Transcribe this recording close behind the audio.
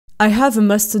I have a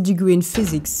master's degree in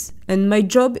physics, and my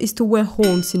job is to wear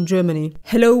horns in Germany.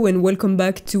 Hello and welcome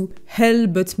back to Hell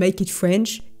But Make It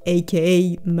French,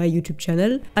 aka my YouTube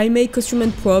channel. I make costume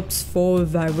and props for a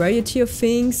variety of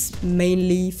things,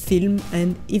 mainly film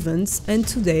and events, and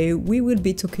today we will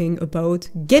be talking about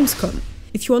Gamescom.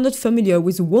 If you are not familiar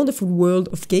with the wonderful world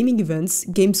of gaming events,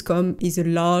 Gamescom is a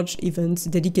large event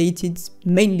dedicated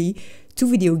mainly to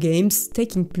video games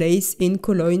taking place in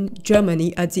Cologne,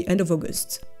 Germany at the end of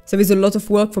August. There is a lot of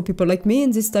work for people like me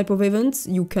in this type of events.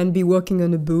 You can be working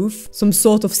on a booth, some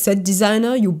sort of set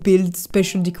designer, you build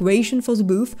special decoration for the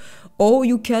booth, or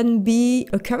you can be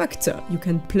a character. You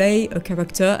can play a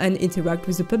character and interact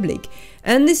with the public.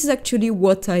 And this is actually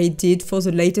what I did for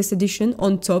the latest edition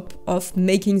on top of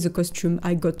making the costume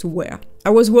I got to wear. I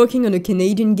was working on a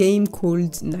Canadian game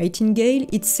called Nightingale.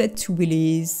 It's set to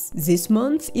release this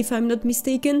month, if I'm not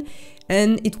mistaken,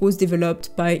 and it was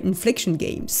developed by Inflexion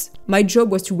Games. My job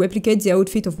was to replicate the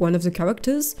outfit of one of the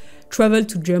characters, travel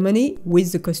to Germany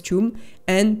with the costume,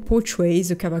 and portray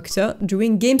the character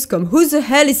during Gamescom. Who the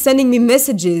hell is sending me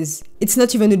messages? It's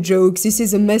not even a joke, this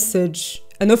is a message,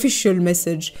 an official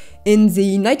message, in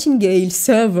the Nightingale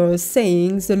server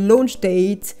saying the launch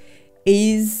date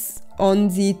is on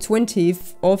the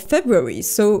 20th of February,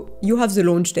 so you have the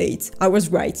launch date. I was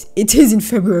right, it is in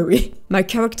February. My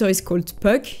character is called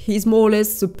Puck. He's more or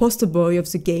less the poster boy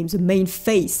of the game, the main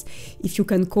face, if you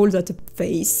can call that a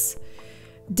face.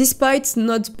 Despite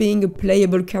not being a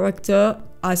playable character,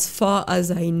 as far as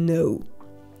I know.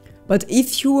 But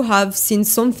if you have seen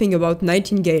something about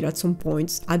Nightingale at some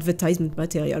point, advertisement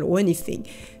material or anything,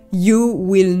 you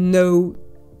will know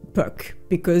Puck,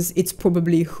 because it's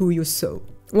probably who you saw.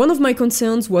 One of my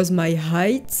concerns was my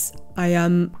height. I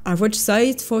am average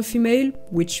size for a female,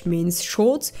 which means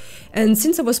short, and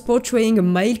since I was portraying a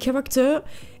male character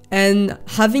and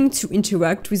having to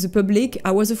interact with the public,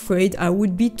 I was afraid I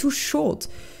would be too short.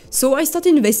 So I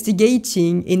started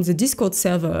investigating in the Discord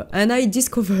server and I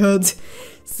discovered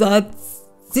that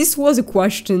this was a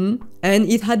question and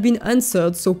it had been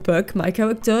answered. So Puck, my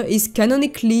character, is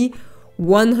canonically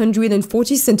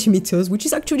 140 centimeters, which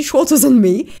is actually shorter than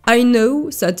me. I know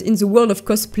that in the world of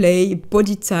cosplay,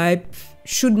 body type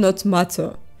should not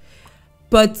matter.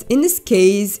 But in this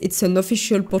case, it's an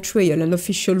official portrayal, an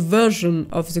official version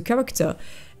of the character.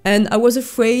 And I was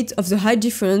afraid of the height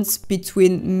difference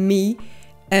between me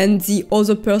and the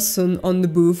other person on the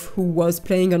booth who was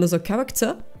playing another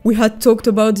character. We had talked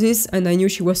about this and I knew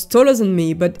she was taller than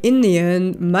me, but in the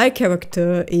end, my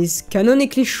character is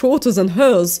canonically shorter than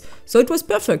hers, so it was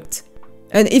perfect.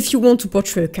 And if you want to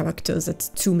portray a character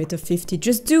that's 2.50 m,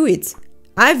 just do it.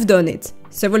 I've done it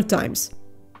several times.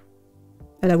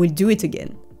 And I will do it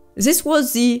again. This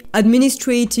was the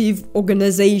administrative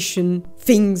organization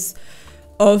things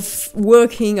of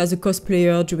working as a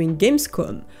cosplayer during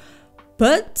Gamescom.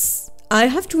 But I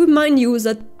have to remind you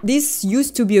that this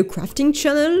used to be a crafting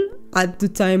channel at the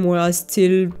time where I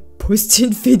still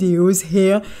posted videos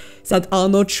here that are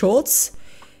not shorts.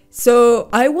 So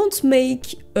I won't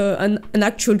make an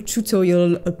actual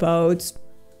tutorial about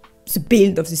the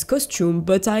build of this costume,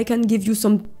 but I can give you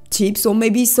some tips or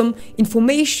maybe some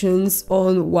informations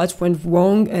on what went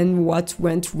wrong and what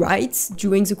went right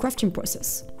during the crafting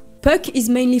process. Puck is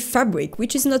mainly fabric,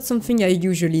 which is not something I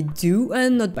usually do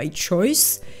and not by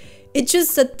choice. It's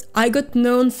just that I got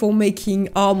known for making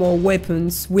armor,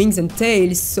 weapons, wings and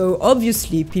tails, so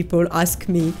obviously people ask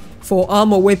me for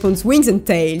armor, weapons, wings and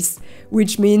tails,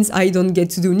 which means I don't get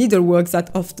to do needlework that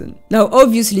often. Now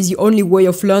obviously the only way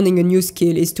of learning a new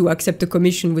skill is to accept a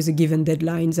commission with a given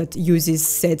deadline that uses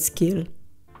said skill.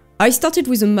 I started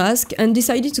with a mask and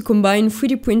decided to combine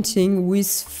 3D printing with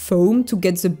foam to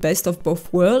get the best of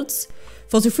both worlds.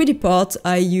 For the 3D part,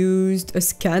 I used a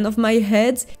scan of my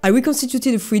head. I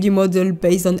reconstituted a 3D model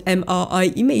based on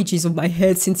MRI images of my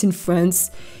head, since in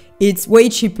France it's way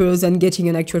cheaper than getting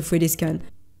an actual 3D scan.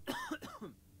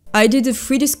 I did a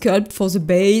 3D sculpt for the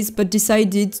base, but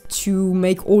decided to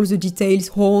make all the details,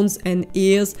 horns and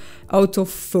ears, out of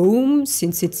foam,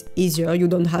 since it's easier, you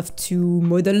don't have to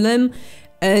model them,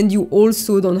 and you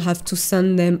also don't have to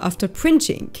sand them after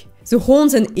printing. The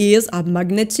horns and ears are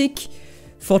magnetic,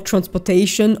 for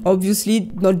transportation,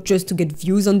 obviously, not just to get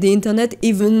views on the internet,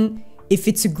 even if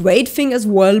it's a great thing as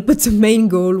well, but the main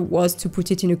goal was to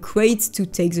put it in a crate to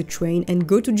take the train and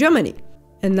go to Germany.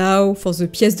 And now for the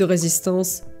pièce de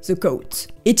résistance, the coat.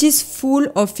 It is full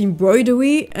of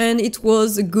embroidery and it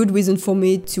was a good reason for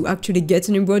me to actually get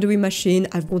an embroidery machine.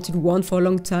 I've wanted one for a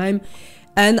long time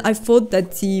and I thought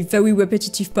that the very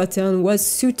repetitive pattern was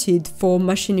suited for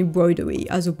machine embroidery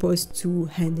as opposed to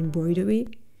hand embroidery.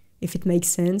 if it makes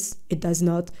sense. It does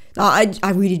not.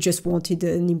 I really just wanted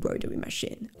an embroidery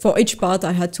machine. For each part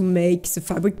I had to make the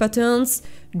fabric patterns,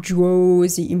 draw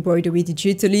the embroidery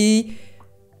digitally,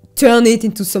 turn it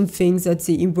into something that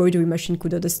the embroidery machine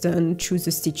could understand, choose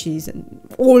the stitches and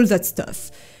all that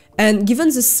stuff. And given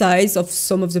the size of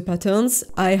some of the patterns,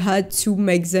 I had to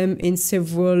make them in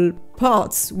several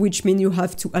parts, which means you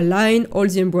have to align all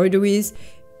the embroideries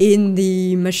in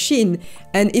the machine.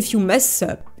 And if you mess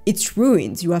up, it's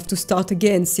ruined. You have to start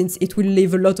again, since it will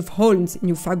leave a lot of holes in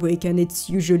your fabric and it's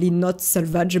usually not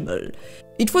salvageable.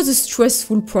 It was a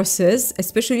stressful process,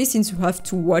 especially since you have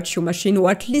to watch your machine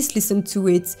or at least listen to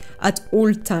it at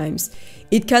all times.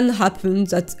 It can happen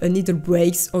that a needle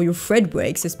breaks or your thread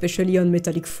breaks, especially on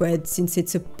metallic thread, since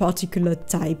it's a particular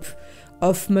type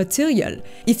of material.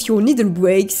 If your needle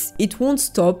breaks, it won't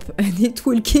stop and it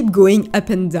will keep going up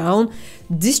and down,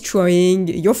 destroying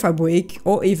your fabric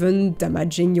or even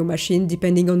damaging your machine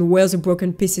depending on where the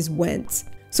broken pieces went.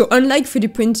 So unlike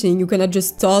 3D printing, you cannot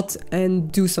just start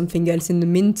and do something else in the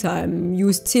meantime.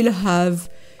 You still have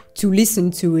to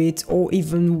listen to it or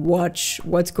even watch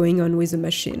what's going on with the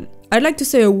machine. I'd like to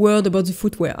say a word about the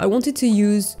footwear. I wanted to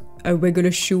use a regular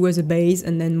shoe as a base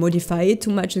and then modify it to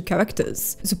match the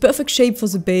characters. The perfect shape for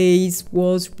the base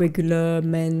was regular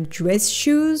men dress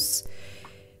shoes,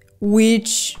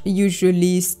 which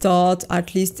usually start,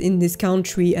 at least in this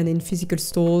country and in physical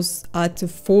stores, at a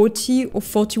 40 or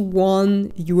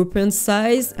 41 European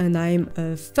size, and I'm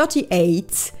a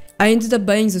 38. I ended up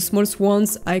buying the smallest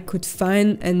ones I could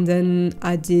find and then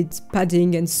added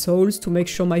padding and soles to make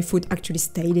sure my foot actually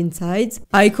stayed inside.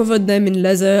 I covered them in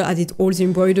leather, added all the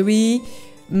embroidery,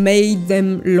 made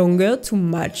them longer to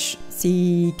match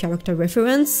the character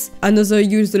reference. Another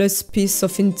useless piece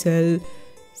of intel: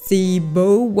 the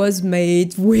bow was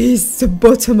made with the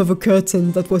bottom of a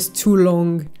curtain that was too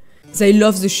long. They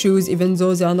love the shoes even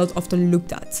though they are not often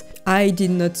looked at. I did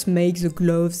not make the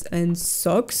gloves and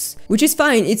socks, which is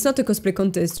fine. It's not a cosplay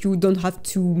contest. You don't have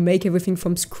to make everything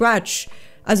from scratch.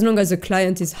 As long as the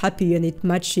client is happy and it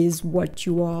matches what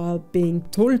you are being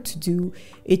told to do,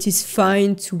 it is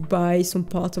fine to buy some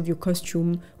part of your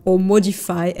costume or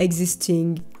modify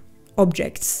existing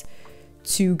objects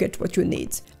to get what you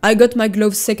need. I got my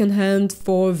gloves secondhand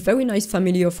for a very nice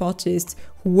family of artists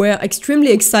who were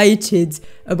extremely excited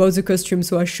about the costume,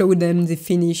 so I showed them the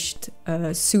finished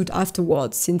suit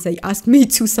afterwards, since they asked me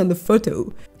to send a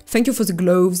photo. Thank you for the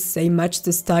gloves, they matched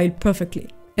the style perfectly.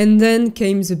 And then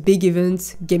came the big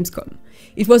event, Gamescom.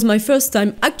 It was my first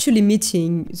time actually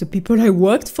meeting the people I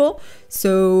worked for,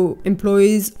 so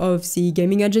employees of the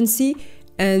gaming agency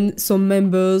and some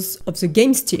members of the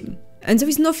games team. And there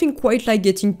is nothing quite like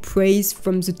getting praise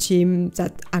from the team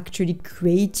that actually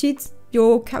created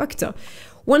your character.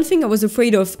 One thing I was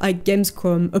afraid of at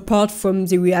Gamescom, apart from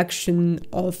the reaction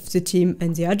of the team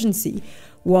and the agency,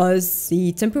 was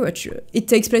the temperature. It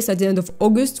takes place at the end of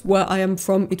August. Where I am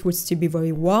from, it would still be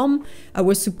very warm. I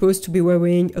was supposed to be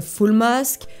wearing a full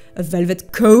mask, a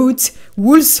velvet coat,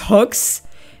 wool socks,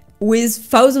 with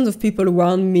thousands of people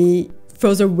around me,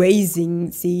 further raising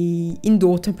the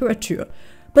indoor temperature.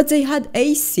 But they had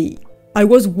AC. I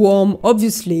was warm,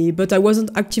 obviously, but I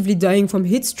wasn't actively dying from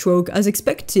heat stroke as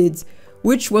expected,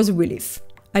 which was a relief.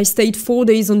 I stayed 4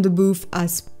 days on the booth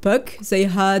as Puck. They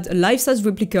had a life-size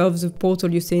replica of the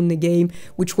portal you see in the game,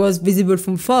 which was visible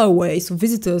from far away, so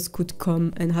visitors could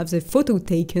come and have their photo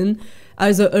taken,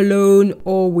 either alone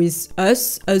or with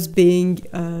us being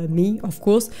me, of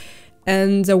course.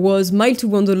 And there was Mile to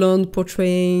Wonderland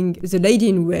portraying the lady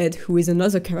in red, who is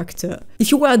another character. If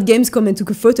you were at Gamescom and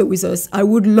took a photo with us, I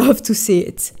would love to see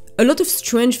it. A lot of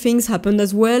strange things happened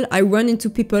as well. I ran into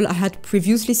people I had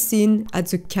previously seen at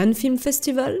the Cannes Film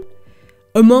Festival.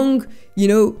 Among,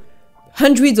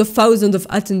 hundreds of thousands of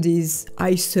attendees,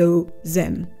 I saw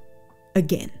them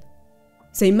again.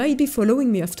 They might be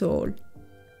following me after all.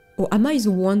 Or am I the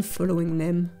one following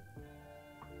them?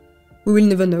 We will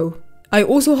never know. I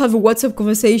also have a WhatsApp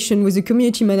conversation with the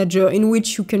community manager in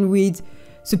which you can read,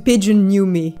 "The pigeon knew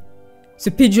me.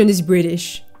 The pigeon is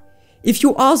British." If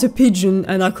you are the pigeon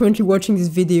and are currently watching this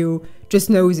video, just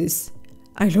know this.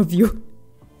 I love you.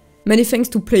 Many thanks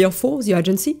to Player4, the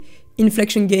agency,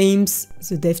 Inflexion Games,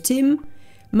 the dev team,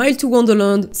 Mile to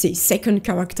Wonderland, the second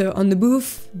character on the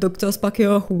booth, Dr.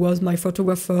 Sparker, who was my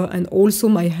photographer and also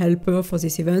my helper for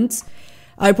this event.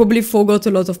 I probably forgot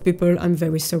a lot of people, I'm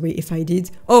very sorry if I did.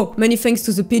 Oh, many thanks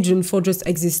to the pigeon for just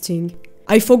existing.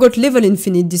 I forgot Level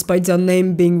Infinite despite their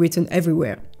name being written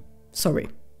everywhere. Sorry.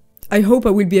 I hope I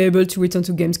will be able to return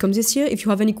to Gamescom this year. If you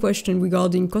have any questions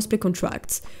regarding cosplay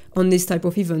contracts on this type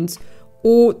of event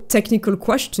or technical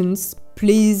questions,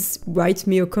 please write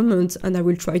me a comment and I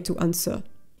will try to answer.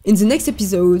 In the next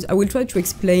episode, I will try to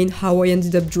explain how I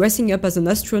ended up dressing up as an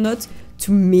astronaut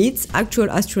to meet actual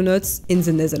astronauts in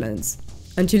the Netherlands.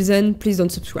 Until then, please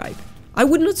don't subscribe. I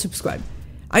would not subscribe.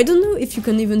 I don't know if you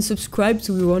can even subscribe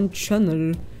to your own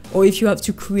channel, or if you have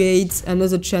to create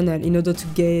another channel in order to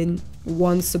gain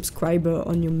 1 subscriber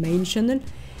on your main channel.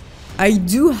 I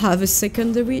do have a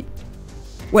secondary...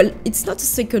 Well, it's not a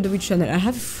secondary channel, I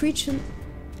have a free channel.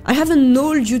 I have an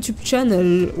old YouTube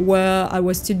channel where I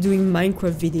was still doing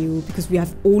Minecraft video, because we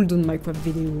have all done Minecraft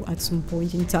video at some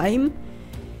point in time.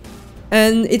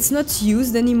 And it's not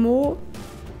used anymore.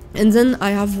 And then I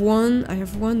have one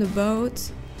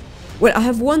about... Well, I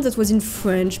have one that was in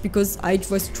French, because I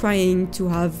was trying to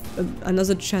have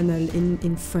another channel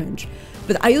in French.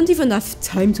 But I don't even have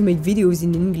time to make videos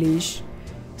in English.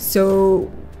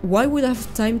 So... why would I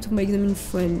have time to make them in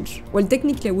French? Well,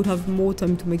 technically I would have more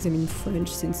time to make them in French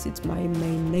since it's my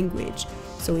main language,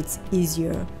 so it's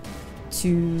easier to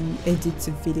edit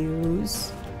the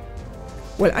videos.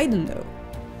 Well, I don't know.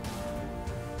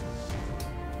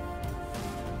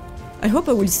 I hope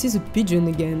I will see the pigeon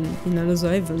again in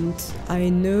another event. I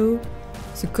know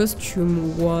the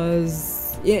costume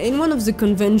was... yeah, in one of the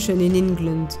conventions in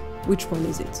England. Which one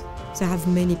is it? They have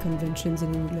many conventions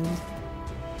in England.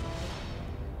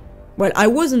 Well, I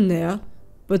wasn't there,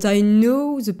 but I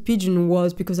know the pigeon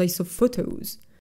was because I saw photos.